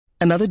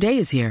Another day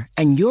is here,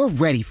 and you're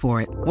ready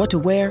for it. What to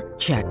wear?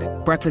 Check.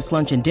 Breakfast,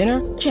 lunch, and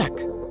dinner? Check.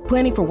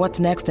 Planning for what's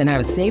next and how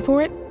to save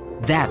for it?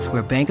 That's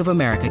where Bank of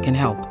America can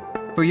help.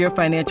 For your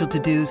financial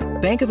to-dos,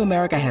 Bank of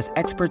America has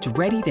experts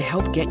ready to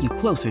help get you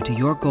closer to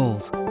your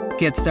goals.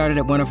 Get started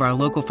at one of our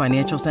local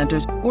financial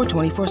centers or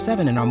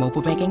 24/7 in our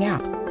mobile banking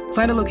app.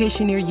 Find a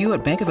location near you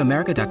at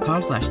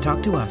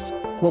bankofamerica.com/talktous.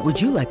 What would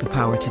you like the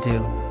power to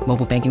do?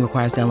 Mobile banking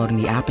requires downloading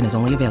the app and is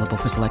only available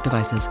for select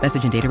devices.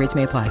 Message and data rates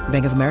may apply.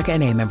 Bank of America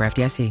N.A., member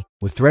FDIC.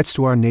 With threats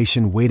to our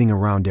nation waiting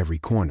around every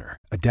corner,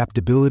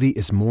 adaptability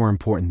is more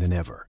important than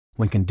ever.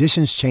 When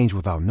conditions change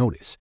without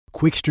notice,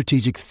 quick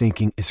strategic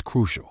thinking is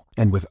crucial.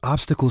 And with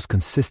obstacles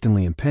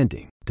consistently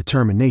impending,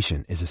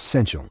 determination is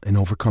essential in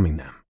overcoming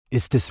them.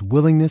 It's this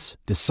willingness,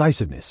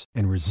 decisiveness,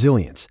 and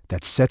resilience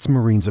that sets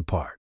Marines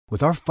apart.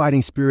 With our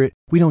fighting spirit,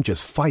 we don't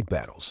just fight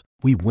battles,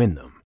 we win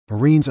them.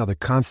 Marines are the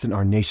constant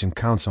our nation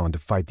counts on to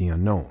fight the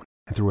unknown.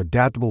 And through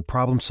adaptable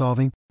problem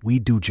solving, we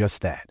do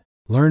just that.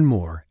 Learn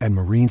more at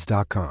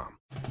marines.com.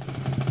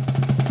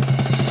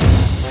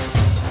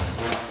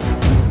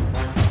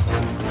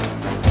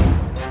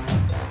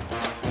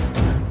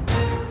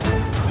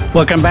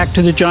 Welcome back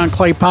to the John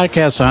Clay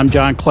Podcast. I'm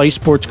John Clay,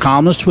 sports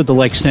columnist with the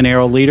Lexington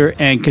Herald Leader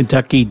and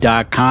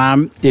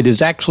Kentucky.com. It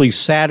is actually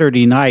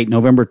Saturday night,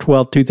 November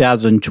 12,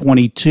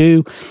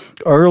 2022.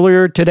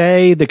 Earlier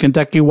today, the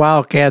Kentucky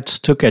Wildcats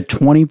took a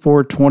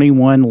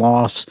 24-21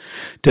 loss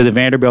to the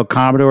Vanderbilt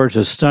Commodores,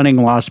 a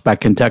stunning loss by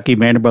Kentucky.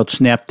 Vanderbilt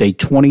snapped a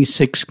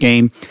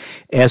 26-game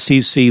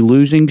SEC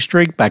losing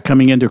streak by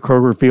coming into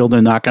Kroger Field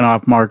and knocking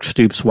off Mark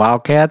Stoops'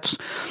 Wildcats.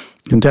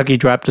 Kentucky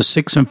dropped to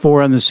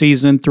 6-4 on the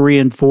season,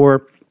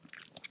 3-4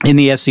 in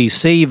the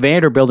SEC.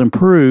 Vanderbilt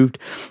improved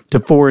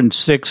to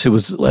 4-6. It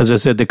was, as I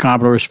said, the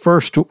Commodores'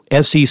 first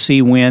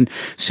SEC win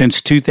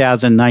since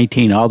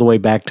 2019, all the way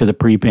back to the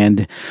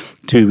pre-pandemic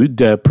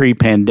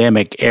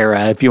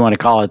era, if you want to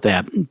call it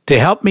that. To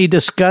help me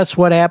discuss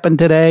what happened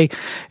today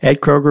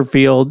at Kroger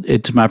Field,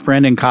 it's my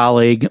friend and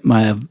colleague,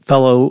 my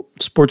fellow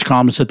sports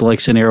columnist at the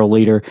Lexington Herald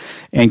Leader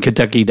and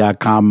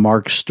Kentucky.com,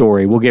 Mark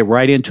Story. We'll get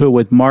right into it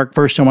with Mark.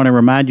 First, I want to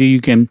remind you,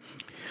 you can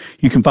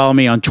follow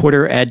me on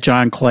Twitter at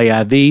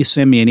JohnClayIV.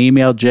 Send me an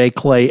email,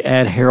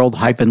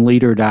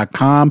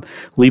 jclay@herald-leader.com.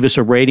 Leave us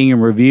a rating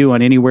and review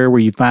on anywhere where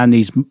you find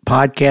these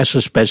podcasts,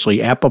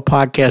 especially Apple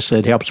Podcasts.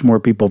 That helps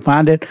more people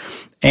find it.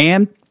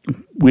 And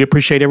we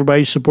appreciate everybody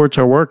who supports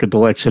our work at the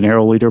Lexington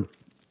Herald Leader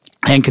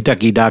and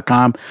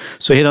Kentucky.com.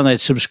 So hit on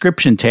that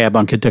subscription tab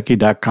on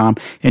Kentucky.com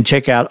and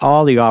check out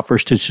all the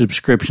offers to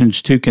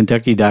subscriptions to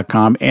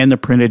Kentucky.com and the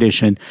print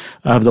edition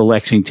of the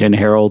Lexington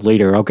Herald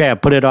Leader. Okay, I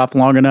put it off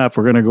long enough.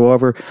 We're going to go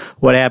over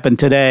what happened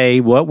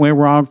today, what went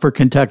wrong for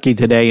Kentucky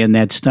today in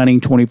that stunning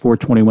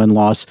 24-21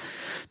 loss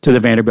to the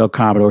Vanderbilt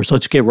Commodores.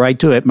 Let's get right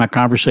to it, my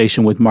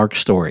conversation with Mark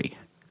Story.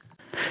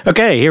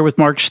 Okay, here with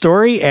Mark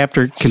Story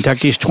after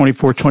Kentucky's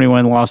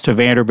 24-21 loss to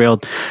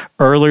Vanderbilt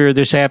earlier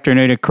this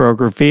afternoon at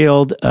Kroger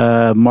Field.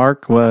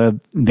 Mark,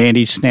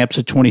 Vandy snaps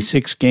a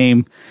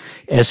 26-game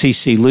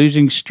SEC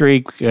losing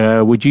streak.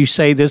 Would you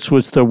say this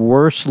was the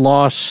worst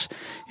loss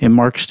in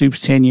Mark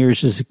Stoops' 10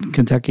 years as a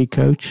Kentucky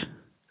coach?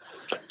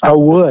 I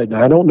would.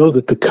 I don't know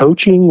that the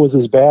coaching was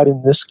as bad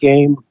in this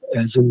game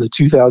as in the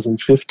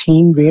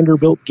 2015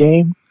 Vanderbilt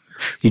game.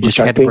 You just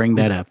had to bring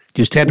that up.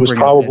 Just had to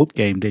bring up that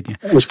game, didn't you?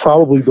 It was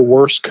probably the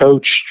worst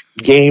coached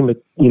game at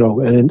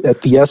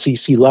the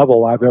SEC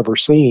level I've ever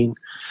seen.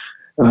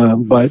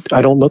 But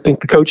I don't think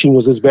the coaching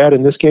was as bad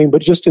in this game.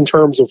 But just in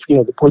terms of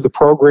where the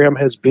program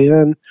has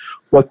been,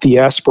 what the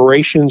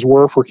aspirations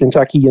were for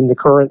Kentucky in the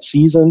current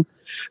season,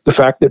 the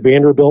fact that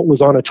Vanderbilt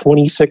was on a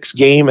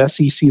 26-game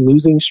SEC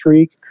losing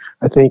streak,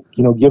 I think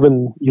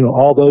given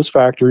all those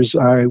factors,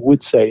 I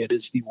would say it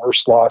is the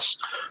worst loss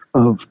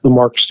of the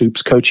Mark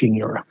Stoops coaching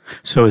era.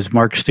 So is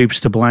Mark Stoops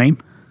to blame?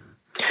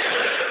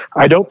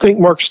 I don't think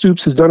Mark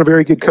Stoops has done a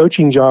very good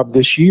coaching job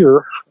this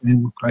year,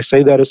 and I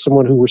say that as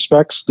someone who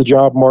respects the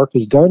job Mark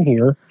has done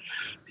here.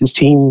 His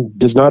team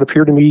does not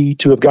appear to me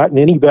to have gotten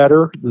any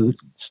better.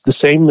 The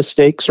same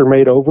mistakes are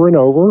made over and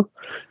over.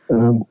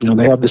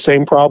 They have the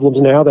same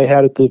problems now they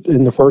had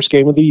in the first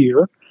game of the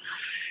year.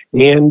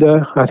 And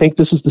I think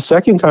this is the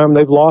second time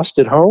they've lost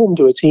at home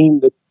to a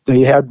team that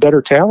they had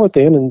better talent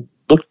than and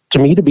looked to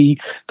me to be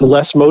the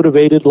less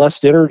motivated,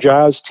 less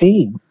energized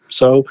team.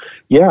 So,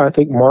 yeah, I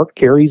think Mark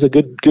carries a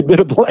good bit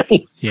of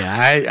blame. Yeah,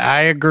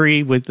 I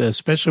agree with,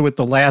 especially with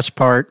the last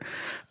part.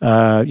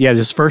 This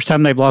is the first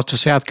time they've lost to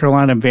South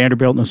Carolina and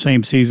Vanderbilt in the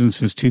same season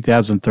since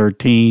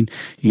 2013.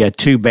 You got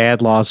two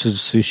bad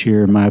losses this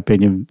year, in my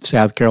opinion.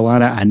 South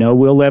Carolina, I know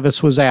Will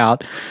Levis was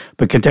out,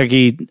 but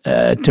Kentucky,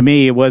 to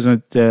me, it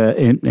wasn't,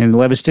 and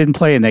Levis didn't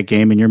play in that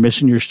game, and you're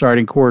missing your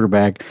starting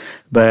quarterback.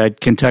 But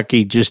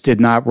Kentucky just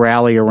did not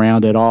rally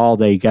around at all.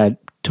 They got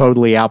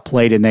totally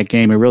outplayed in that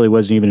game. It really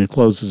wasn't even as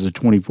close as a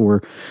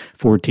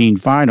 24-14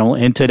 final.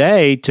 And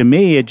today, to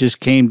me, it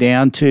just came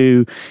down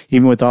to,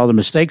 even with all the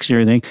mistakes and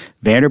everything,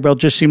 Vanderbilt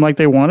just seemed like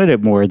they wanted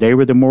it more. They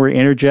were the more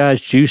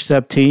energized,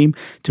 juiced-up team.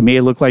 To me,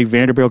 it looked like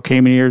Vanderbilt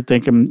came in here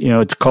thinking,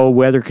 it's cold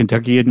weather.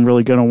 Kentucky isn't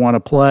really going to want to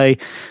play.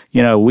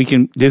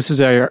 This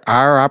is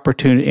our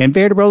opportunity. And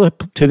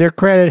Vanderbilt, to their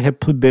credit, have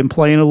been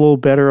playing a little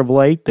better of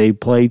late. They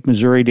played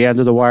Missouri down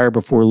to the wire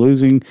before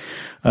losing.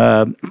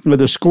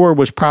 The score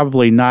was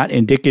probably not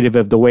indicative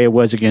of the way it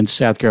was against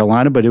South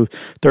Carolina, but it was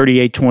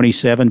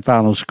 38-27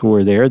 final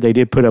score there. They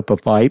did put up a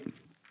fight.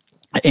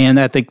 And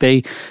I think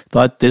they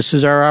thought this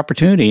is our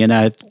opportunity.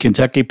 And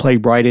Kentucky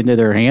played right into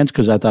their hands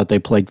because I thought they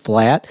played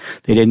flat.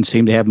 They didn't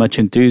seem to have much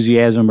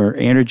enthusiasm or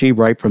energy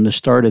right from the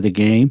start of the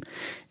game.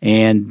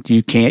 And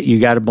you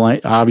got to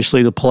blame.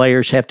 Obviously, the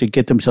players have to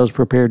get themselves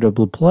prepared to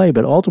play,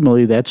 but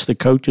ultimately that's the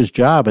coach's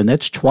job. And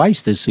that's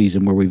twice this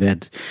season where we've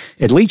had,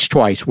 at least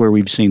twice, where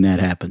we've seen that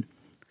happen.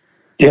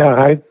 Yeah,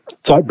 I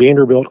thought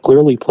Vanderbilt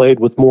clearly played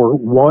with more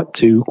want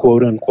to,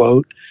 quote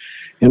unquote,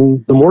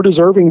 and the more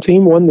deserving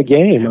team won the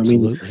game.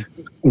 Absolutely.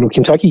 I mean,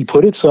 Kentucky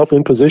put itself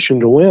in position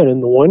to win,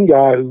 and the one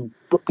guy who,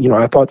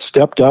 I thought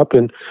stepped up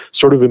and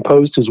sort of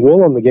imposed his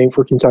will on the game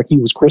for Kentucky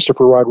was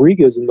Christopher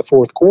Rodriguez in the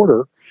fourth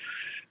quarter.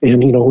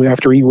 And,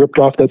 after he ripped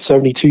off that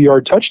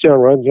 72-yard touchdown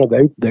run,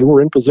 they were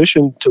in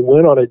position to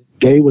win on a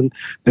day when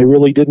they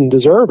really didn't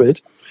deserve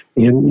it.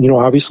 And,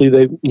 obviously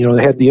they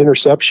had the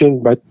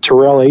interception by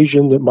Terrell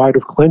Asian that might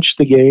have clinched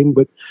the game,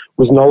 but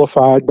was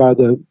nullified by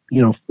the,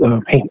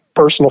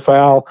 personal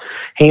foul,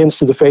 hands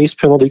to the face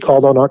penalty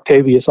called on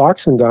Octavius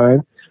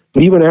Oxendine.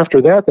 But even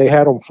after that, they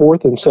had them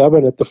 4th and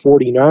 7 at the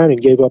 49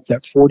 and gave up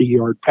that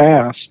 40-yard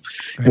pass.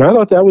 Right. And I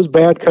thought that was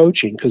bad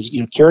coaching because,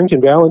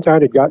 Carrington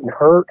Valentine had gotten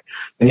hurt.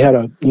 They had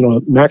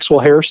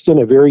Maxwell Hairston,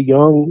 a very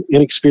young,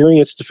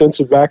 inexperienced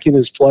defensive back in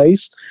his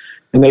place.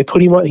 And they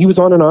put him on, he was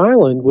on an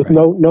island with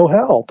no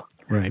help.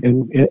 Right.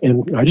 And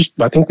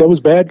I think that was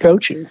bad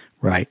coaching.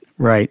 Right.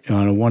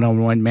 On a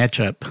one-on-one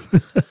matchup.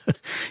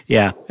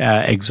 Yeah,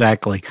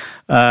 exactly.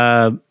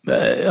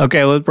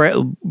 Okay, let's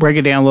break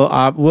it down a little.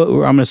 I'm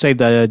going to save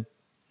the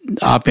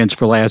offense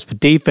for last, but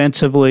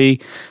defensively,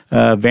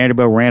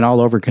 Vanderbilt ran all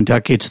over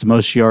Kentucky. It's the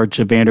most yards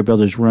that Vanderbilt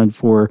has run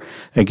for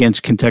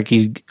against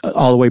Kentucky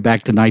all the way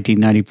back to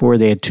 1994.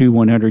 They had 2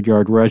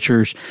 100-yard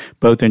rushers,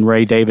 both in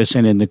Ray Davis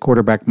and in the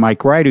quarterback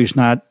Mike Wright,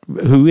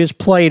 who has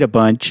played a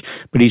bunch,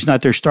 but he's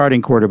not their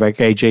starting quarterback.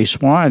 A.J.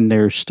 Swan,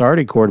 their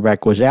starting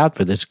quarterback, was out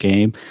for this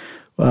game.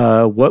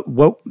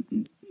 What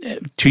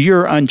to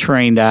your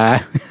untrained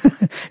eye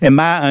and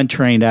my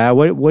untrained eye,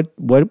 what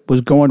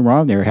was going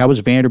wrong there? How was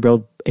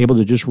Vanderbilt able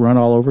to just run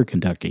all over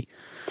Kentucky?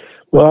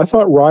 Well, I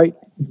thought Wright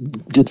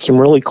did some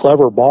really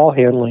clever ball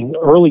handling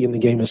early in the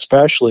game,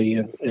 especially,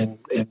 and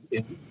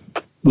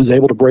was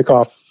able to break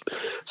off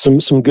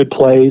some good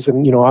plays.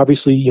 And,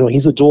 obviously,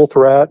 he's a dual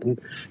threat, and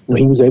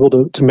he was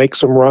able to make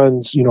some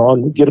runs,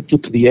 get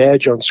to the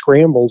edge on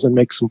scrambles and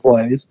make some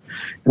plays.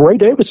 And Ray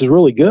Davis is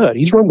really good.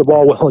 He's run the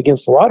ball well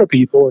against a lot of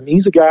people, and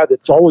he's a guy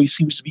that's always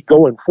seems to be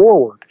going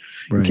forward.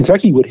 Right.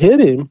 Kentucky would hit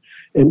him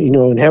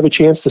and have a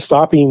chance to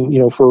stop him,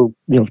 for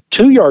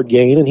 2-yard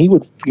gain, and he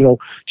would,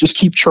 just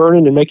keep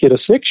churning and make it a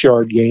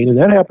 6-yard gain. And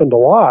that happened a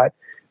lot.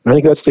 And I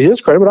think that's to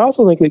his credit, but I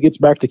also think it gets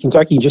back to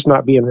Kentucky just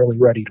not being really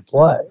ready to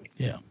play.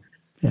 Yeah.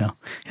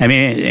 I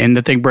mean, and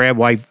the thing Brad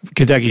White,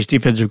 Kentucky's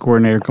defensive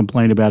coordinator,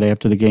 complained about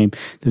after the game,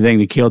 the thing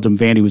that killed him,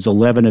 Vandy, was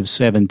 11 of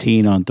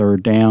 17 on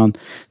third down.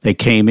 They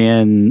came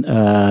in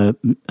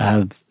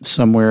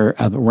somewhere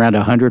around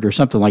 100 or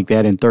something like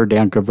that in third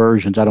down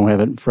conversions. I don't have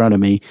it in front of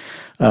me.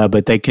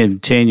 But they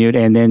continued,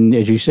 and then,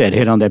 as you said,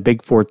 hit on that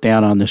big fourth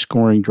down on the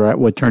scoring drive,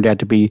 what turned out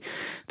to be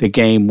the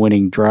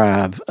game-winning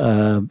drive.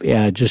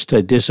 Just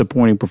a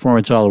disappointing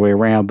performance all the way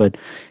around, but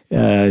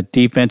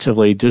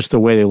defensively, just the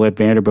way they let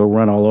Vanderbilt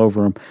run all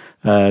over them,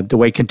 the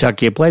way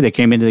Kentucky had played, they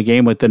came into the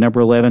game with the number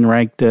 11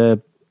 ranked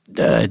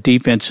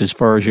defense as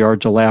far as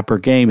yards allowed per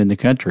game in the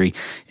country,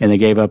 and they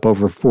gave up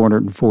over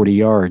 440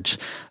 yards.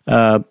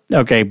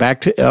 Okay, back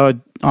to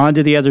on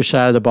to the other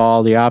side of the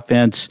ball, the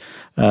offense.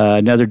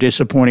 Another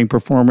disappointing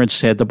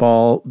performance, had the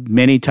ball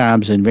many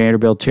times in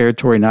Vanderbilt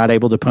territory, not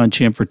able to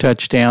punch in for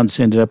touchdowns,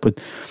 ended up with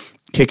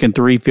kicking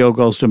 3 field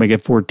goals to make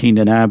it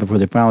 14-9 before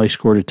they finally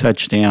scored a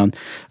touchdown.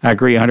 I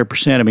agree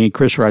 100%. I mean,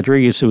 Chris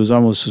Rodriguez, who was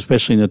almost,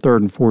 especially in the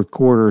third and fourth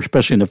quarter,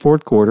 especially in the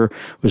fourth quarter,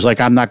 was like,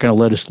 I'm not going to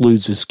let us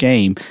lose this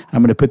game.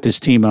 I'm going to put this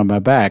team on my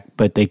back,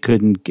 but they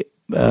couldn't get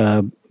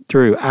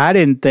through. I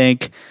didn't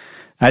think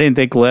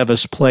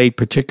Levis played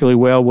particularly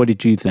well. What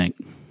did you think?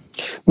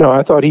 No,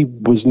 I thought he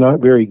was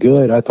not very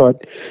good. I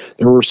thought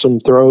there were some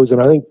throws,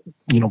 and I think,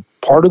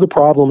 part of the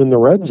problem in the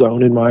red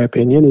zone, in my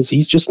opinion, is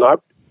he's just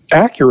not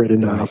accurate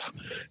enough.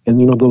 And,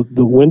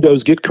 the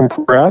windows get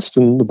compressed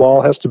and the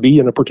ball has to be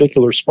in a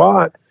particular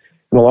spot.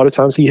 And a lot of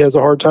times he has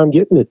a hard time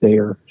getting it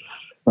there.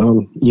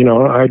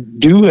 I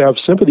do have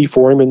sympathy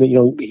for him in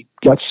that, he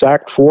got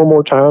sacked 4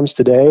 more times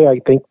today. I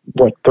think,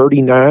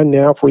 39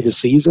 now for the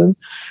season.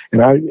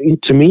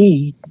 And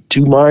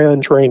to my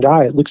untrained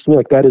eye, it looks to me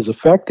like that is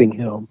affecting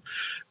him.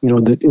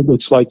 That it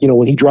looks like,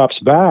 when he drops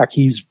back,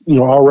 he's,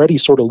 already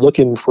sort of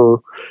looking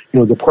for,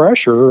 the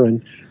pressure.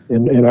 And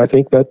I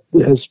think that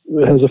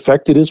has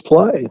affected his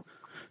play.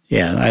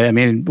 Yeah, I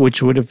mean,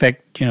 which would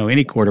affect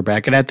any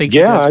quarterback, and I think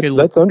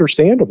that's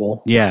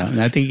understandable. Yeah,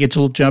 and I think he gets a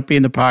little jumpy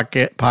in the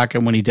pocket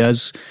when he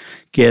does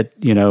get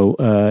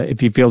if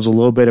he feels a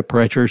little bit of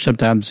pressure.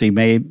 Sometimes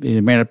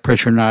the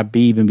pressure not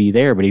even be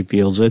there, but he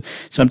feels it.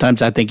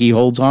 Sometimes I think he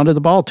holds on to the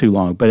ball too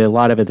long, but a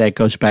lot of it that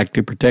goes back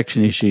to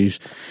protection issues,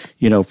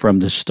 from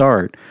the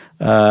start.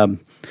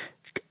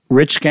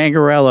 Rich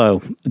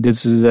Scangarello,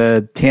 this is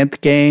the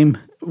 10th game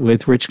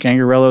with Rich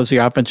Scangarello as the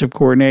offensive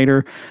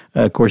coordinator.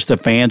 Of course, the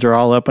fans are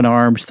all up in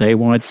arms. They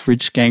want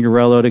Rich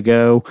Scangarello to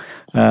go.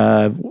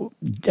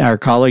 Our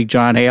colleague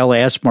John Hale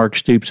asked Mark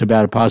Stoops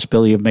about a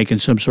possibility of making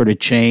some sort of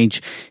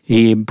change.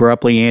 He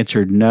abruptly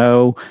answered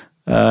no.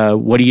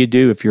 What do you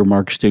do if you're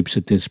Mark Stoops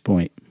at this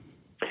point?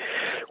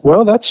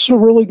 Well, that's a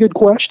really good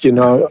question.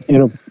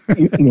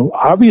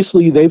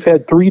 Obviously they've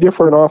had 3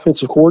 different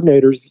offensive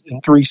coordinators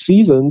in 3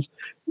 seasons.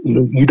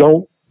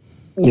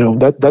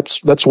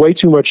 That's way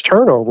too much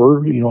turnover.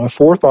 A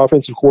 4th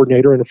offensive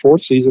coordinator in a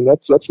 4th season,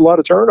 that's a lot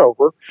of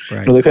turnover.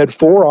 Right. They've had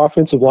 4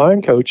 offensive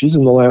line coaches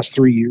in the last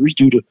 3 years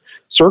due to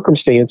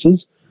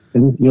circumstances.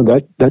 And,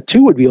 that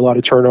too would be a lot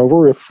of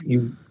turnover if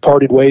you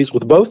parted ways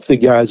with both the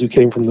guys who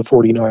came from the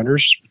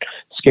 49ers,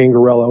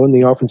 Scangarello, and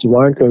the offensive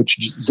line coach,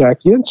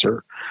 Zach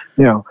Yentzer.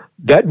 Now,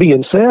 that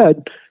being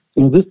said,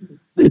 to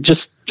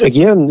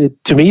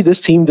me,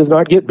 this team does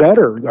not get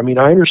better. I mean,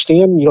 I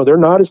understand, they're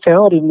not as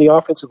talented in the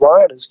offensive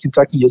line as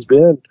Kentucky has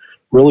been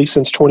really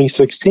since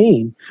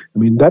 2016. I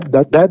mean,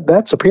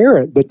 that's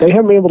apparent, but they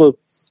haven't been able to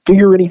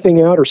figure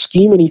anything out or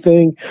scheme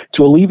anything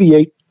to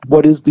alleviate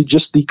what is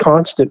just the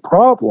constant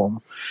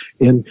problem.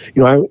 And,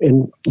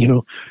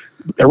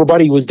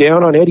 everybody was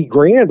down on Eddie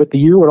Grand, but the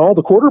year when all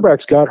the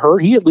quarterbacks got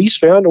hurt, he at least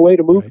found a way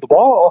to move the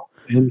ball.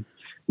 And,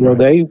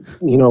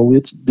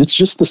 it's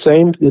just the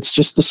same. It's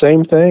just the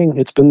same thing.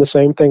 It's been the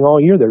same thing all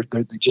year. They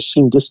just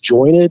seem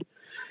disjointed.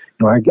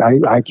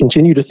 I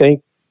continue to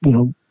think,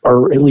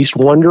 or at least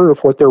wonder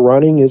if what they're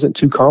running isn't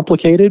too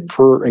complicated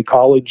for a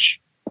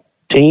college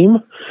team.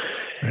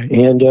 Right.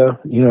 And,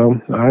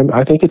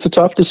 I think it's a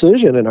tough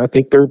decision. And I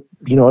think they're,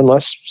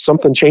 unless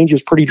something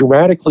changes pretty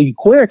dramatically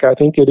quick, I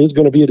think it is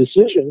going to be a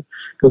decision.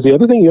 Because the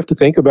other thing you have to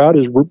think about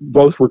is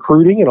both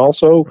recruiting and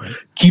also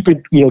keep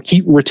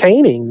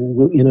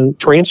retaining,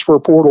 transfer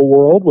portal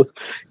world with,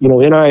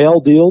 NIL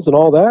deals and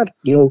all that.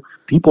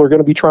 People are going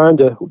to be trying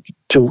to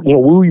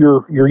woo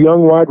your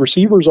young wide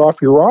receivers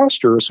off your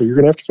roster. So you're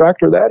going to have to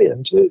factor that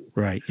in too.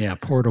 Right. Yeah.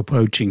 Portal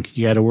poaching.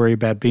 You got to worry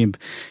about being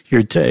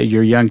your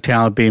young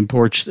talent being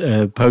poached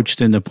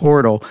in the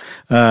portal.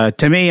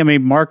 To me, I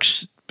mean,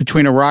 Mark's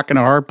between a rock and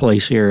a hard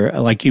place here.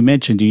 Like you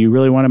mentioned, do you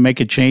really want to make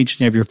a change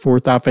and have your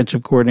 4th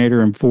offensive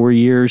coordinator in 4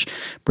 years,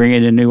 bring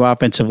in a new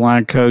offensive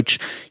line coach?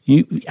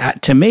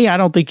 To me, I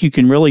don't think you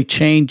can really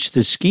change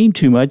the scheme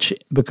too much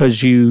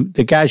because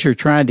the guys you're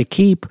trying to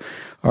keep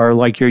are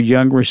like your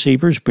young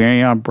receivers,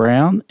 Barryon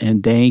Brown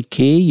and Dane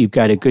Key. You've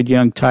got a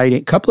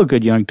couple of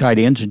good young tight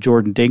ends,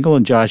 Jordan Dingle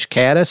and Josh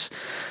Caddis.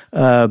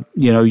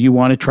 You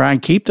want to try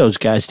and keep those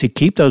guys. To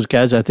keep those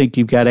guys, I think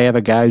you've got to have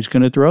a guy who's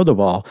going to throw the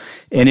ball.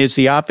 And is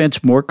the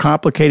offense more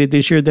complicated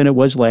this year than it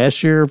was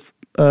last year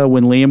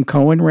when Liam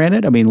Cohen ran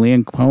it? I mean,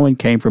 Liam Cohen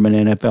came from an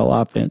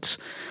NFL offense.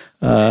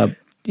 But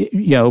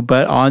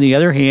on the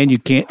other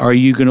hand, are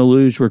you going to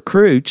lose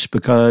recruits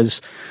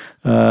because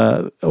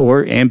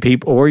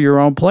or your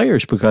own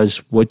players because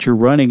what you're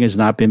running has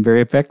not been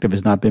very effective,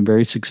 has not been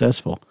very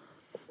successful?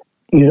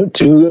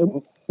 Again,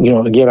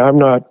 I'm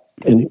not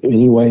in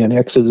any way an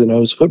X's and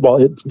O's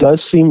football. It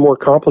does seem more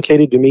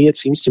complicated to me. It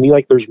seems to me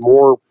like there's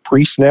more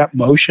pre-snap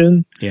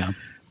motion. Yeah.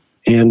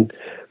 And,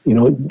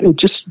 it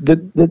just,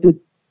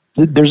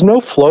 there's no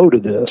flow to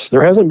this.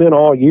 There hasn't been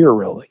all year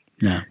really.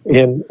 Yeah.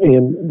 And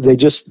they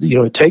just,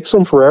 it takes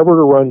them forever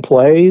to run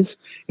plays.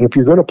 And if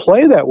you're going to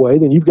play that way,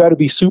 then you've got to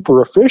be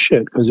super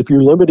efficient because if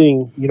you're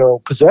limiting,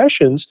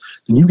 possessions,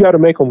 then you've got to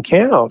make them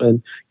count.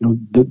 And,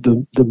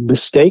 the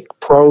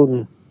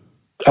mistake-prone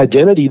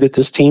identity that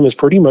this team has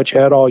pretty much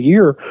had all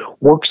year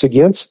works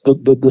against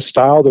the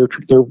style they're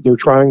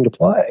trying to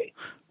play.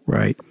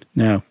 Right.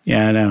 No.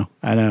 Yeah, I know.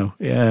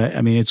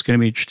 I mean, it's going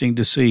to be interesting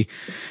to see.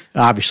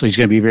 Obviously, it's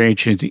going to be very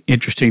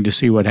interesting to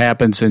see what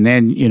happens. And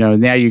then,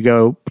 now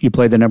you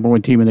play the number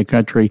 1 team in the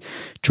country,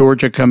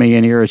 Georgia coming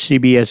in here, a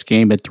CBS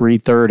game at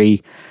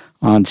 3:30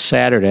 on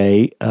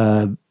Saturday.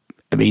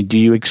 I mean, do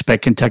you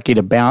expect Kentucky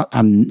to bounce?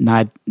 I'm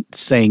not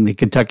saying that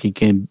Kentucky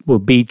will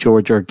beat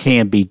Georgia or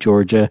can beat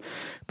Georgia,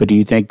 but do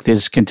you think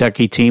this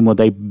Kentucky team, will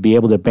they be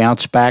able to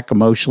bounce back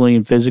emotionally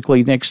and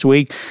physically next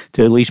week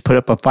to at least put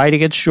up a fight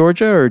against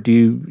Georgia? Or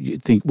do you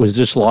think, was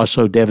this loss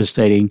so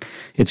devastating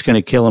it's going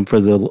to kill them for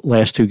the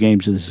last 2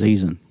 games of the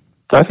season?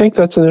 I think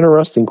that's an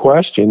interesting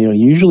question.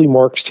 Usually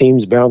Mark's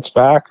teams bounce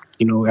back,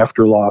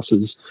 after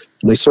losses.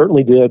 And they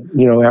certainly did,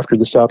 after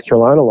the South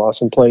Carolina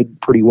loss and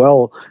played pretty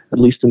well, at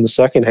least in the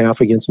second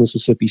half against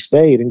Mississippi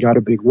State and got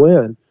a big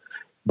win.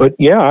 But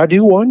yeah, I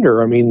do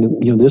wonder. I mean,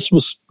 this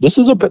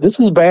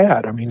is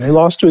bad. I mean, they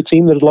lost to a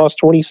team that had lost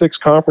 26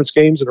 conference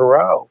games in a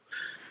row.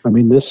 I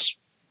mean, this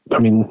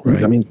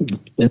Right.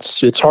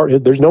 It's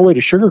hard. There's no way to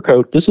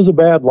sugarcoat. This is a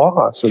bad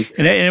loss, and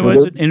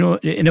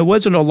it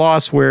wasn't a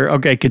loss where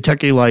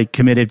Kentucky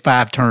committed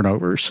 5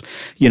 turnovers.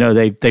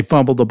 They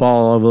fumbled the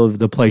ball all over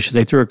the place.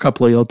 They threw a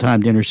couple of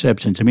ill-timed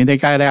interceptions. I mean, they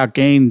got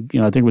outgained.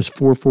 I think it was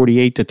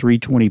 448 to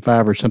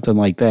 325 or something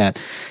like that.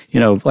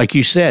 Like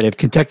you said, if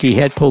Kentucky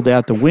had pulled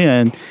out the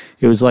win,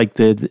 it was like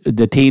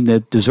the team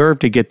that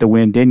deserved to get the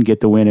win didn't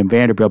get the win in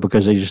Vanderbilt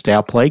because they just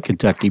outplayed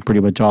Kentucky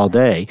pretty much all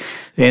day.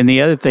 And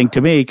the other thing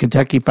to me,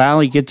 Kentucky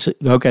finally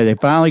they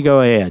finally go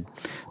ahead.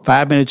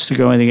 5 minutes to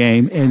go in the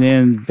game, and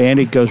then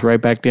Vandy goes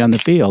right back down the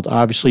field.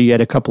 Obviously, you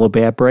had a couple of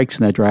bad breaks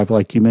in that drive,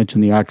 like you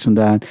mentioned, the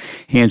Oxendine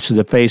hands to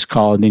the face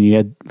call, and then you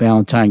had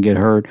Valentine get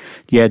hurt.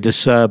 You had the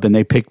sub, and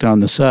they picked on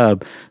the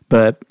sub.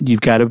 But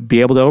you've got to be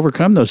able to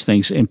overcome those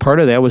things. And part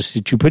of that was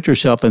that you put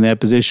yourself in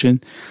that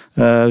position,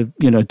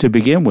 to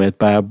begin with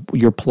by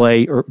your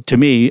play, or to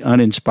me,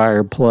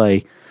 uninspired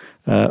play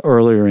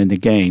earlier in the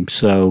game.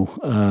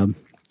 So,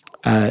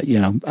 I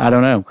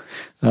don't know.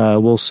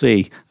 We'll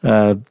see.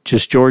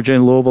 Just Georgia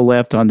and Louisville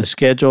left on the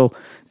schedule,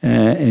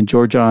 and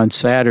Georgia on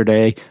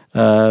Saturday.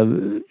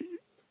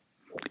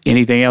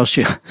 Anything else?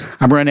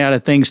 I'm running out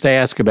of things to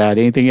ask about.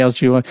 Anything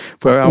else you want?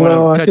 I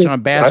want to touch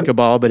on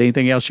basketball, but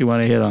anything else you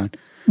want to hit on?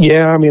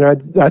 Yeah,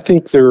 I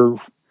think they're.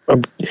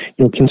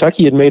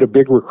 Kentucky had made a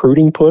big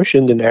recruiting push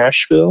into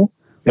Nashville.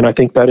 And I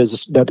think that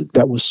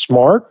was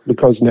smart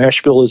because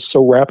Nashville is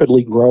so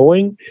rapidly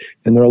growing,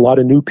 and there are a lot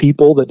of new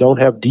people that don't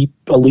have deep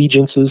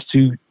allegiances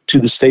to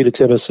the state of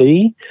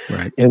Tennessee.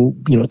 Right. And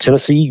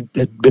Tennessee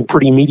had been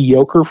pretty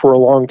mediocre for a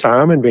long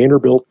time, and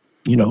Vanderbilt,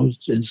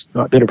 has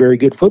not been a very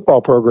good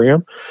football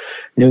program.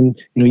 And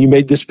you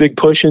made this big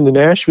push into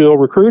Nashville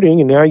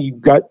recruiting, and now you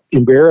got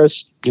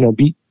embarrassed.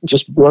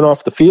 Just run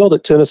off the field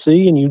at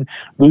Tennessee, and you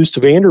lose to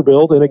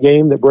Vanderbilt in a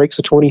game that breaks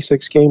a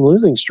 26-game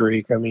losing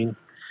streak.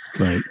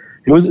 Right.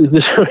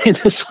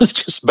 This was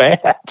just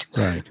bad.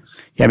 Right.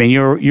 Yeah,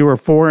 you were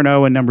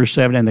 4-0 and number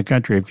 7 in the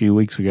country a few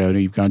weeks ago.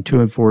 You've gone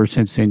 2-4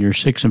 since then. You're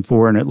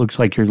 6-4, and it looks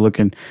like you're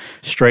looking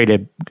straight at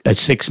a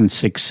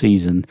 6-6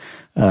 season.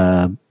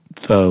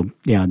 So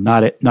yeah,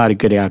 not a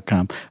good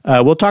outcome.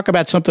 We'll talk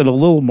about something a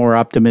little more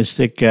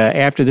optimistic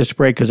after this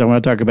break because I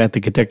want to talk about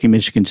the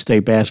Kentucky-Michigan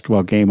State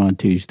basketball game on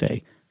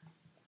Tuesday.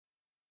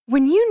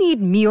 When you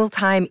need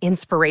mealtime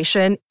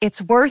inspiration, it's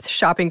worth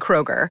shopping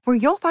Kroger, where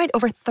you'll find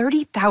over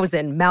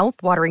 30,000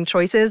 mouth-watering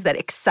choices that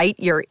excite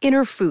your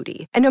inner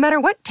foodie. And no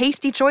matter what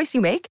tasty choice you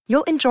make,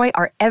 you'll enjoy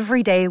our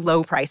everyday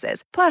low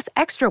prices, plus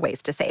extra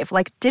ways to save,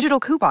 like digital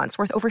coupons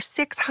worth over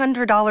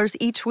 $600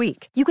 each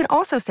week. You can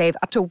also save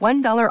up to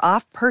 $1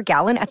 off per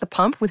gallon at the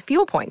pump with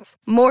fuel points.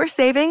 More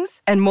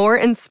savings and more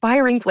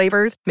inspiring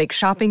flavors make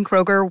shopping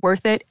Kroger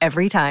worth it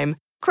every time.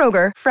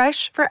 Kroger,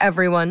 fresh for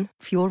everyone.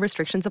 Fuel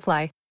restrictions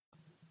apply.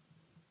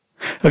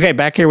 Okay,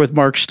 back here with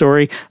Mark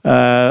Story.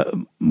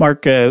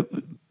 Mark,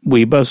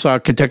 we both saw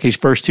Kentucky's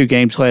first 2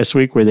 games last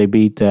week where they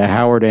beat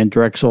Howard and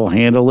Drexel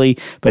handily,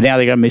 but now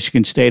they got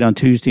Michigan State on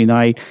Tuesday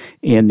night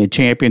in the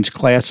Champions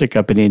Classic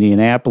up in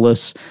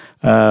Indianapolis.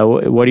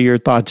 What are your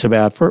thoughts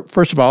about,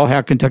 first of all,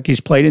 how Kentucky's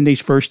played in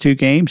these first 2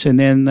 games, and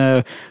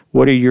then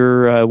what are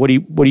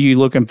you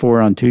looking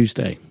for on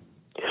Tuesday?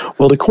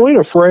 Well, to coin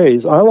a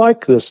phrase, I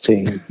like this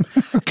team,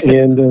 okay.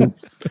 And.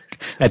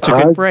 That's a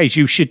good phrase.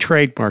 You should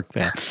trademark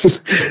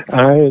that.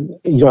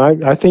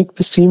 I think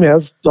this team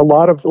has a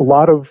lot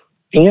of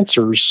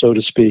answers, so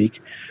to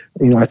speak.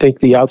 I think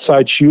the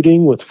outside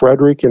shooting with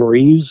Frederick and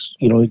Reeves,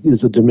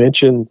 is a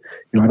dimension.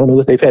 I don't know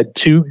that they've had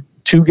two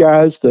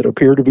guys that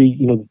appear to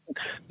be,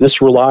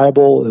 this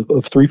reliable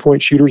of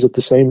 3-point shooters at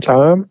the same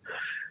time.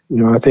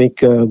 I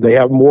think they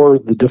have more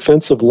the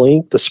defensive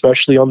length,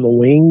 especially on the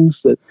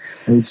wings, that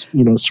has,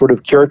 sort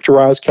of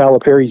characterized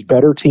Calipari's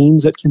better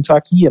teams at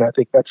Kentucky, and I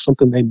think that's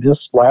something they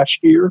missed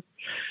last year.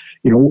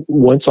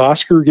 Once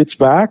Oscar gets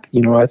back,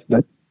 I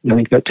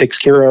think that takes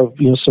care of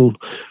some,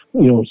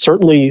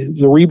 certainly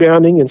the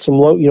rebounding and some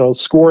low,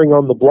 scoring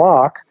on the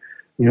block,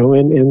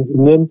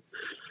 and then.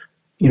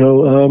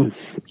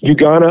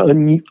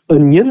 Ugana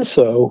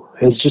Onyenso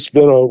has just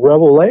been a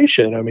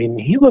revelation.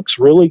 He looks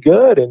really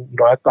good. And,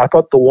 I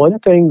thought the one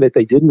thing that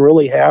they didn't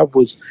really have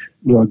was,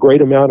 a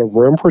great amount of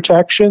rim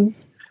protection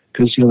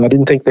because, I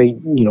didn't think they,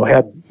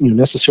 had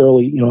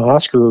necessarily,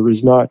 Oscar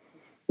is not,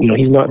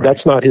 he's not, right.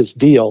 That's not his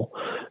deal.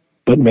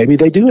 But maybe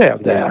they do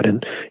have that.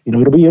 And,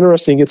 it'll be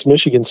interesting against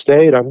Michigan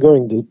State. I'm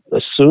going to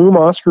assume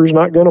Oscar's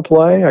not going to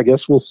play. I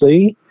guess we'll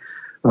see.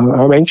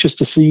 I'm anxious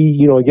to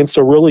see, against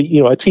a really,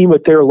 a team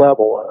at their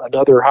level,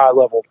 another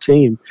high-level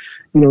team,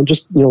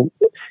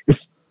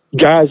 if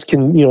guys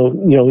can,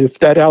 if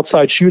that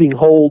outside shooting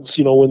holds,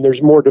 when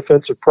there's more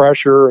defensive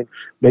pressure and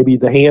maybe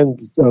the hand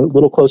a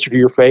little closer to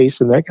your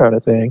face and that kind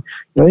of thing,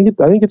 I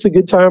think it's a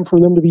good time for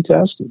them to be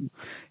tested.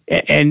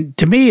 And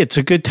to me, it's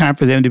a good time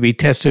for them to be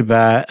tested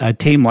by a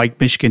team like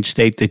Michigan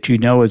State that you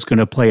know is going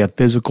to play a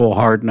physical,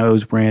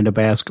 hard-nosed brand of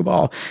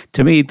basketball.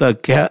 To me, one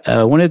of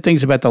the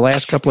things about the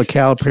last couple of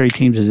Calipari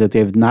teams is that they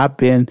have not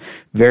been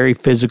very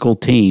physical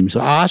teams.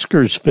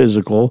 Oscar's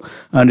physical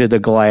under the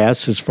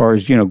glass as far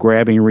as,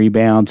 grabbing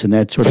rebounds and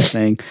that sort of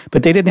thing.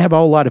 But they didn't have a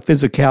whole lot of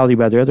physicality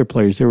by the other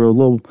players. They were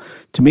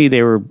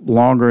they were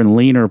longer and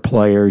leaner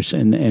players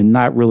and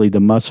not really the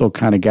muscle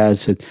kind of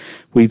guys that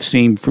we've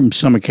seen from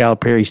some of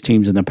Calipari's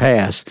teams in the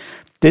past.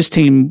 This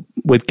team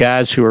with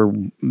guys who are,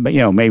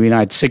 maybe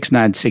not 6'9",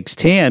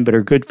 6'10", but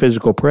are good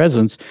physical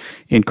presence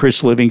in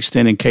Chris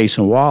Livingston and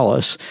Cason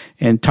Wallace.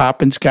 And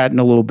Toppin's gotten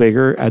a little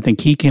bigger. I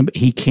think he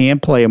can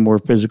play a more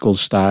physical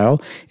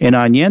style. And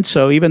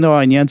Onyenso, even though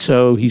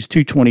Onyenso, he's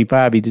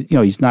 225,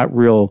 he's not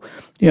real,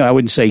 I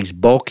wouldn't say he's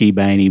bulky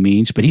by any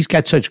means, but he's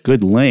got such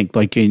good length.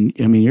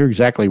 You're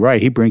exactly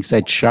right. He brings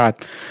that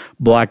shot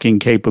blocking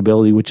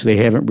capability, which they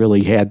haven't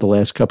really had the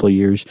last couple of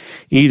years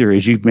either.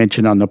 As you've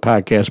mentioned on the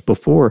podcast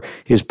before,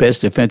 his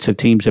best defensive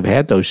teams have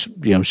had those,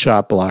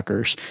 shot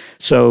blockers.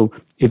 So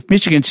if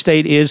Michigan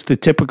State is the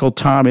typical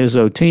Tom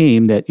Izzo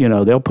team that,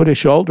 they'll put a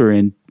shoulder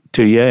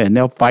into you and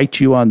they'll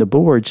fight you on the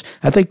boards,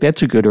 I think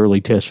that's a good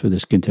early test for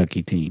this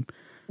Kentucky team.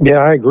 Yeah,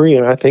 I agree,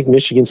 and I think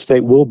Michigan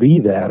State will be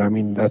that. I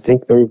mean, I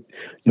think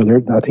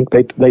I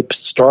think they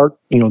start.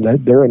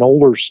 They're an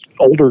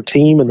older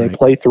team, and they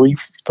play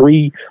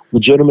three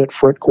legitimate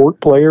front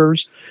court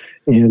players,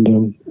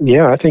 and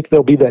I think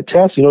they'll be that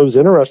test. It was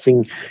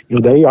interesting.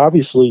 They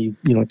obviously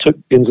took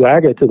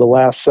Gonzaga to the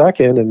last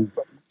second, and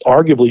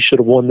arguably should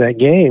have won that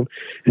game.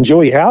 And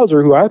Joey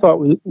Hauser, who I thought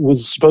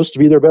was supposed to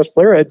be their best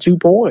player, had 2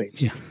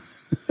 points.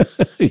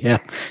 Yeah.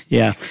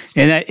 yeah.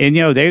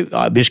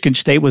 And Michigan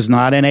State was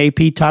not an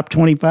AP top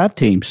 25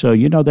 team, so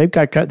they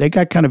got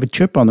kind of a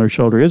chip on their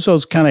shoulder. Tom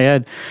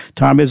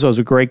Izzo's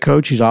a great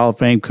coach; he's a Hall of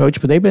Fame coach,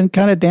 but they've been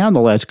kind of down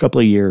the last couple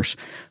of years.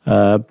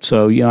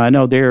 So I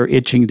know they're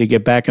itching to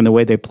get back in the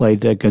way they played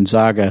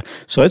Gonzaga.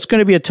 So it's going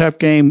to be a tough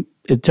game.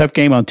 A tough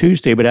game on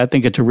Tuesday, but I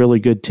think it's a really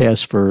good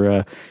test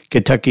for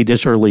Kentucky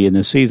this early in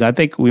the season. I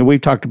think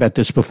we've talked about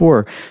this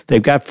before.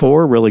 They've got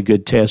 4 really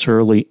good tests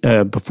early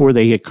before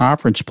they hit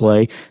conference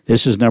play.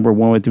 This is number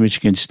 1 with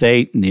Michigan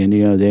State, and then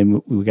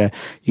then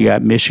you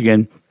got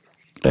Michigan.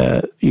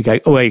 You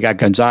got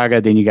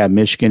Gonzaga, then you got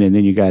Michigan, and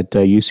then you got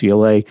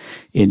UCLA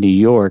in New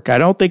York. I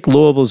don't think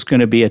Louisville is going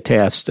to be a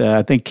test.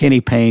 I think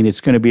Kenny Payne.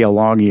 It's going to be a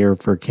long year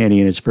for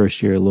Kenny in his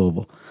first year at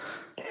Louisville.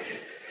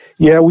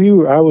 Yeah, I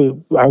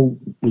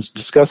was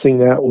discussing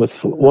that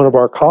with one of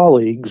our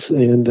colleagues,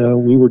 and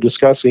we were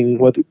discussing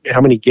how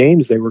many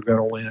games they were going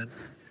to win.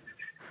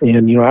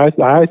 And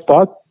I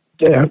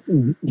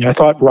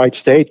thought Wright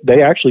State.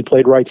 They actually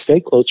played Wright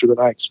State closer than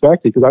I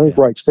expected because I think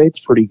Wright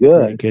State's pretty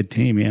good. Pretty good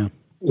team, yeah.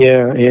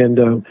 Yeah,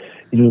 and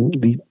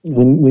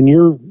when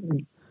you're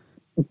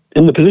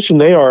in the position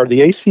they are,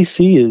 the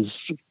ACC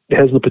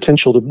has the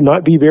potential to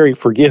not be very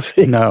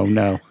forgiving.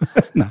 No,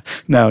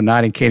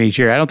 not in Kenny's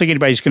year. I don't think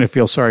anybody's going to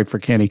feel sorry for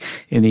Kenny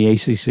in the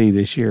ACC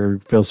this year, or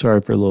feel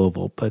sorry for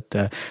Louisville. But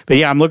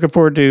yeah, I'm looking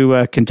forward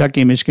to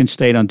Kentucky and Michigan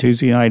State on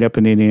Tuesday night up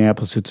in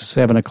Indianapolis. It's a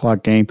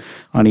 7:00 game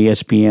on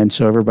ESPN,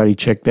 so everybody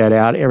check that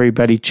out.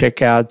 Everybody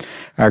check out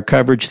our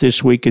coverage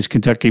this week as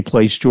Kentucky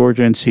plays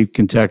Georgia and see if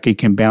Kentucky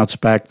can bounce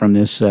back from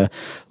this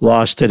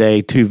loss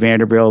today to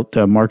Vanderbilt.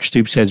 Mark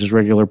Stoops has his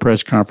regular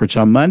press conference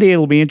on Monday.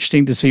 It'll be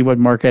interesting to see what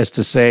Mark has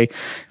to say,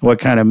 what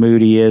kind of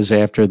mood he is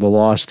after the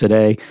loss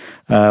today.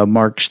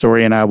 Mark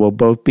Story and I will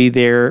both be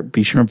there.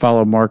 Be sure and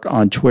follow Mark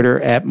on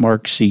Twitter at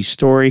Mark C.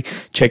 Story.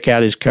 Check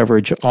out his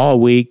coverage all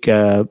week,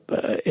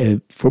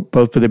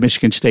 both for the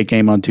Michigan State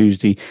game on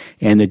Tuesday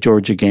and the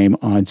Georgia game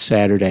on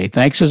Saturday.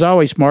 Thanks as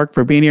always, Mark,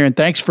 for being here, and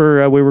thanks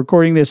for we're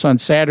recording this on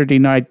Saturday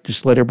night.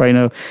 Just let everybody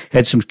know,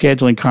 had some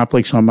scheduling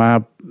conflicts on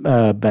my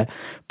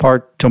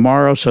part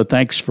tomorrow, so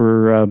thanks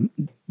for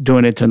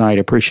doing it tonight.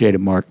 Appreciate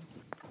it, Mark.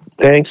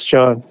 Thanks,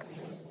 John.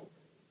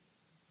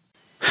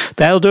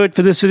 That'll do it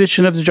for this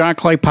edition of the John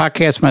Clay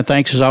Podcast. My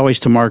thanks, as always,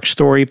 to Mark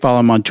Story.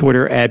 Follow him on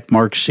Twitter at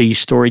Mark C.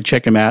 Story.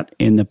 Check him out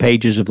in the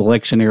pages of the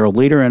Lexington Herald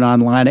Leader and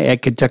online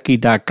at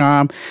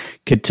Kentucky.com.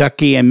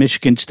 Kentucky and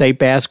Michigan State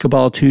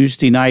basketball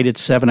Tuesday night at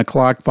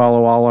 7:00.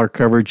 Follow all our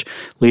coverage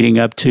leading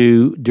up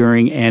to,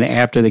 during, and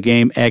after the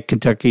game at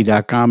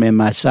Kentucky.com and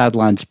my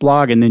Sidelines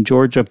blog. And then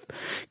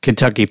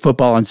Georgia-Kentucky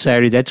football on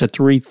Saturday. That's a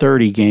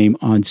 3:30 game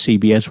on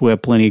CBS. We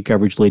have plenty of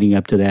coverage leading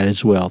up to that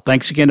as well.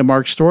 Thanks again to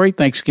Mark Story.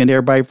 Thanks again to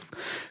everybody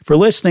for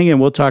listening, and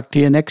we'll talk to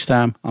you next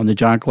time on the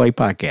John Clay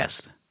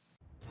Podcast.